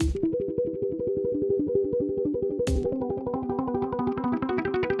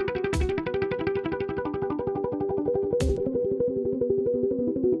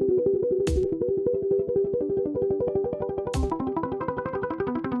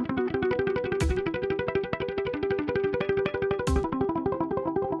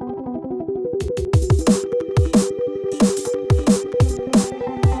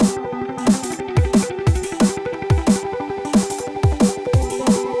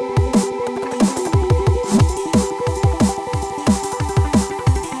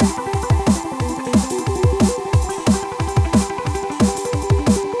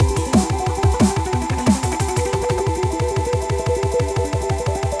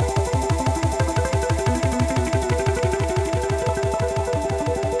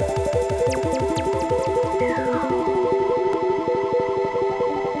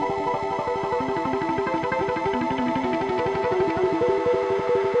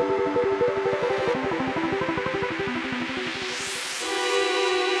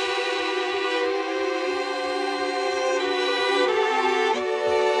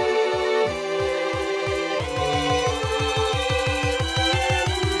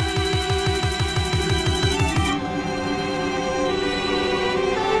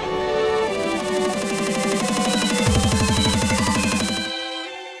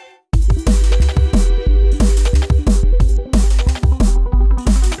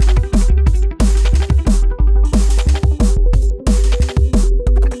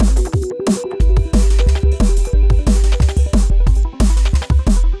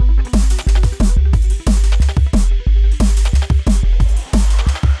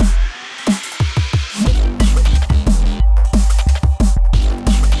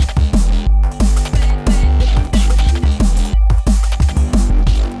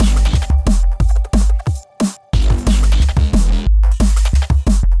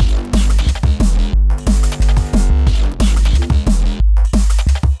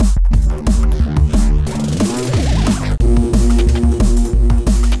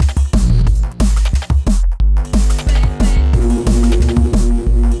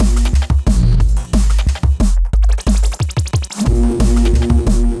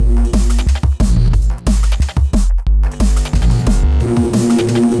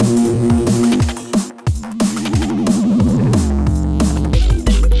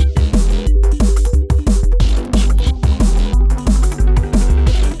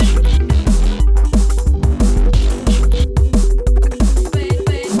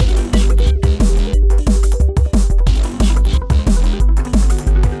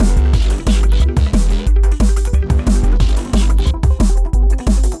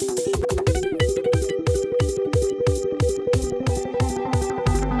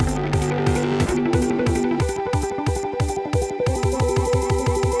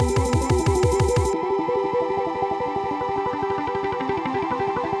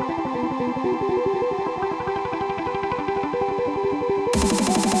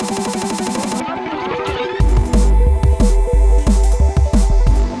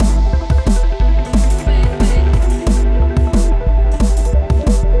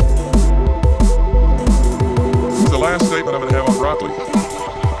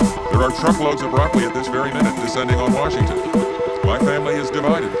descending on Washington. My family is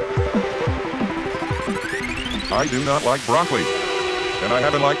divided. I do not like broccoli, and I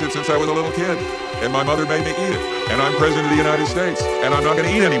haven't liked it since I was a little kid, and my mother made me eat it, and I'm president of the United States, and I'm not going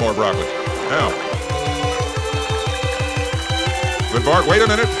to eat any more broccoli. Now, but Bart, wait a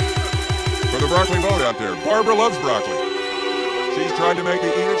minute, for the broccoli vote out there. Barbara loves broccoli. She's tried to make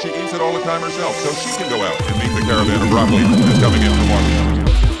me eat it. She eats it all the time herself, so she can go out and meet the caravan of broccoli that's coming in from Washington.